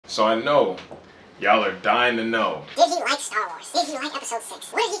So I know y'all are dying to know. Did he like Star Wars? Did he like Episode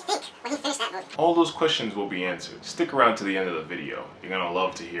 6? What did he think when he finished that movie? All those questions will be answered. Stick around to the end of the video. You're gonna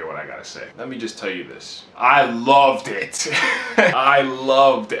love to hear what I gotta say. Let me just tell you this. I loved it. I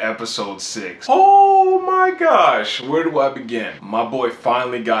loved Episode 6. Oh my gosh, where do I begin? My boy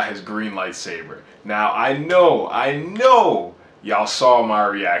finally got his green lightsaber. Now I know y'all saw my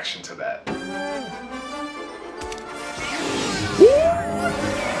reaction to that.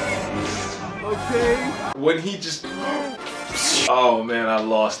 Okay. When he just... Oh man, I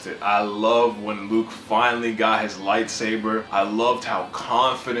lost it. I love when Luke finally got his lightsaber. I loved how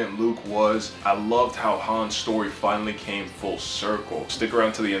confident Luke was. I loved how Han's story finally came full circle. Stick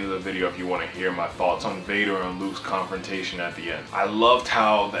around to the end of the video if you want to hear my thoughts on Vader and Luke's confrontation at the end. I loved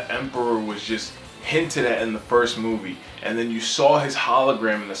how the Emperor was just hinted at in the first movie, and then you saw his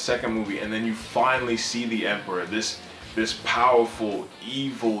hologram in the second movie, and then you finally see the Emperor, this powerful,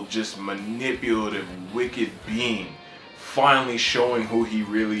 evil, just manipulative, wicked being, finally showing who he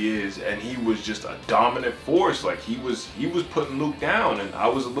really is. And he was just a dominant force. Like he was putting Luke down, and I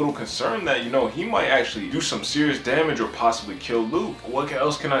was a little concerned that, you know, he might actually do some serious damage or possibly kill Luke. What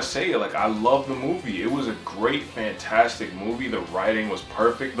else can I say? Like, I love the movie. It was a great, fantastic movie. The writing was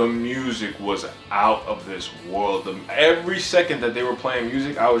perfect. The music was out of this world. Every second that they were playing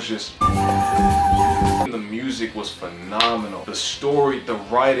music, I was just... The music was phenomenal. The story, the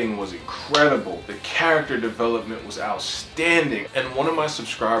writing was incredible. The character development was outstanding. And one of my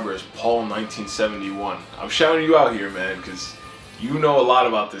subscribers, Paul1971, I'm shouting you out here, man, because you know a lot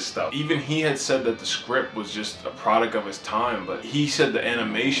about this stuff. Even he had said that the script was just a product of his time, but he said the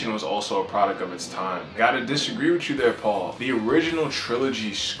animation was also a product of its time. Gotta disagree with you there, Paul. The original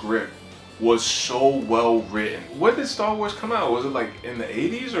trilogy script was so well written. When did Star Wars come out? Was it like in the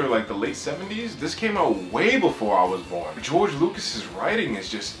 80s or like the late 70s? This came out way before I was born. George Lucas's writing is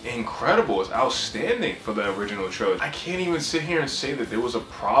just incredible. It's outstanding for the original trilogy. I can't even sit here and say that there was a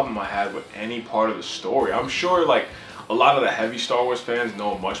problem I had with any part of the story. I'm sure like a lot of the heavy Star Wars fans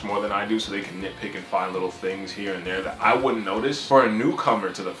know much more than I do, so they can nitpick and find little things here and there that I wouldn't notice. For a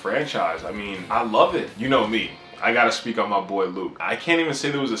newcomer to the franchise, I mean, I love it. You know me. I gotta speak on my boy Luke. I can't even say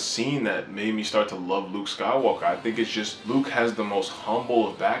there was a scene that made me start to love Luke Skywalker. I think it's just Luke has the most humble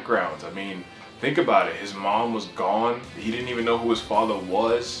of backgrounds. I mean, think about it. His mom was gone. He didn't even know who his father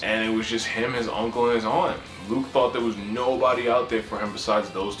was. And it was just him, his uncle, and his aunt. Luke thought there was nobody out there for him besides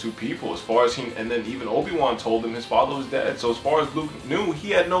those two people. As far as and then even Obi-Wan told him his father was dead. So as far as Luke knew,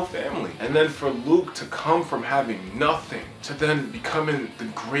 he had no family. And then for Luke to come from having nothing to then becoming the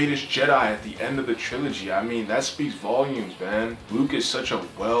greatest Jedi at the end of the trilogy, I mean, that speaks volumes, man. Luke is such a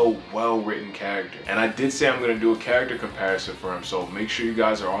well-written character. And I did say I'm gonna do a character comparison for him, so make sure you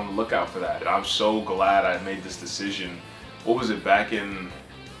guys are on the lookout for that. I'm so glad I made this decision. What was it, back in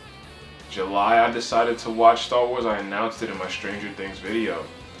July I decided to watch Star Wars. I announced it in my Stranger Things video.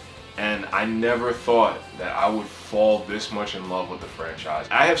 And I never thought that I would fall this much in love with the franchise.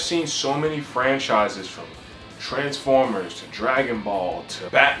 I have seen so many franchises, from Transformers to Dragon Ball to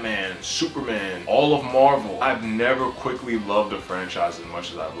Batman, Superman, all of Marvel. I've never quickly loved a franchise as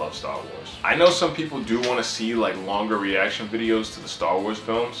much as I've loved Star Wars. I know some people do want to see like longer reaction videos to the Star Wars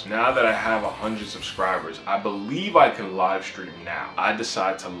films. Now that I have 100 subscribers, I believe I can live stream now. I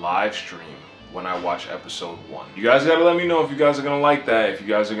decide to live stream when I watch episode 1. You guys gotta let me know if you guys are gonna like that, if you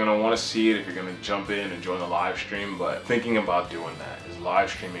guys are gonna want to see it, if you're gonna jump in and join the live stream. But thinking about doing that is live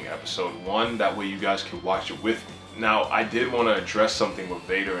streaming episode 1. That way you guys can watch it with me. Now, I did want to address something with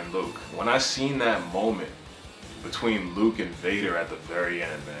Vader and Luke. When I seen that moment between Luke and Vader at the very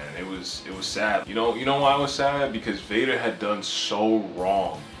end, man, it was sad. You know why it was sad? Because Vader had done so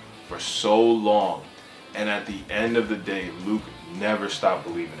wrong for so long, and at the end of the day, Luke never stopped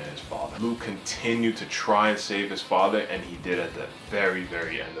believing in his father. Luke continued to try and save his father, and he did at the very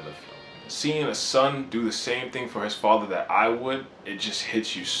end of the film. Seeing a son do the same thing for his father that I would, it just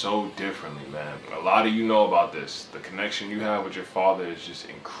hits you so differently, man. A lot of you know about this. The connection you have with your father is just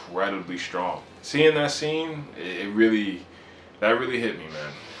incredibly strong. Seeing that scene, that really hit me,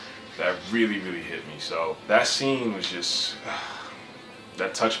 man. That really hit me. So that scene was just...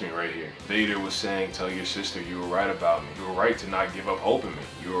 that touched me right here. Vader was saying, tell your sister you were right about me. You were right to not give up hope in me.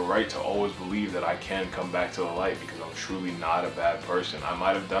 You were right to always believe that I can come back to the light, because I'm truly not a bad person. I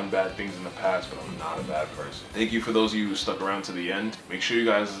might have done bad things in the past, but I'm not a bad person. Thank you for those of you who stuck around to the end. Make sure you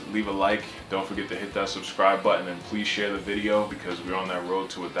guys leave a like. Don't forget to hit that subscribe button, and please share the video, because we're on that road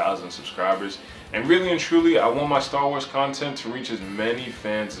to 1,000 subscribers. And really and truly, I want my Star Wars content to reach as many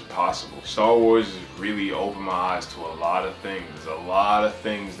fans as possible. Star Wars has really opened my eyes to a lot of things. There's a lot of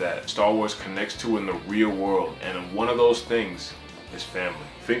things that Star Wars connects to in the real world. And one of those things is family.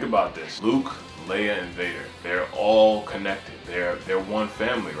 Think about this. Luke, Leia, and Vader, they're all connected. They're one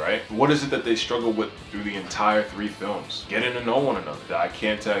family, right? What is it that they struggle with through the entire 3 films? Getting to know one another. I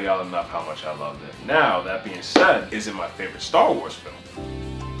can't tell y'all enough how much I loved it. Now, that being said, is it my favorite Star Wars film?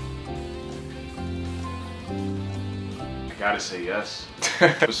 I gotta say yes.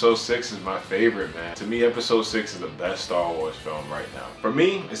 Episode 6 is my favorite, man. To me, Episode 6 is the best Star Wars film right now. For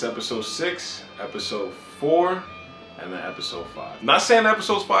me, it's Episode 6, Episode 4, and then Episode 5. Not saying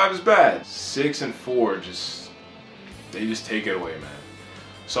Episode 5 is bad. 6 and 4 they just take it away, man.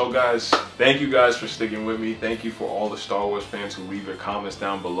 So guys, thank you guys for sticking with me. Thank you for all the Star Wars fans who leave their comments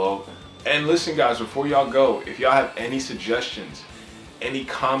down below. And listen guys, before y'all go, if y'all have any suggestions, any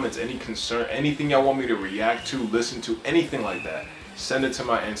comments, any concern, anything y'all want me to react to, listen to, anything like that, send it to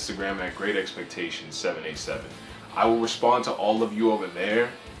my Instagram at greatexpectations787. I will respond to all of you over there,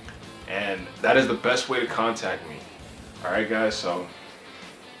 and that is the best way to contact me. Alright guys, so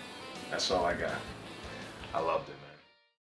that's all I got. I loved it, man.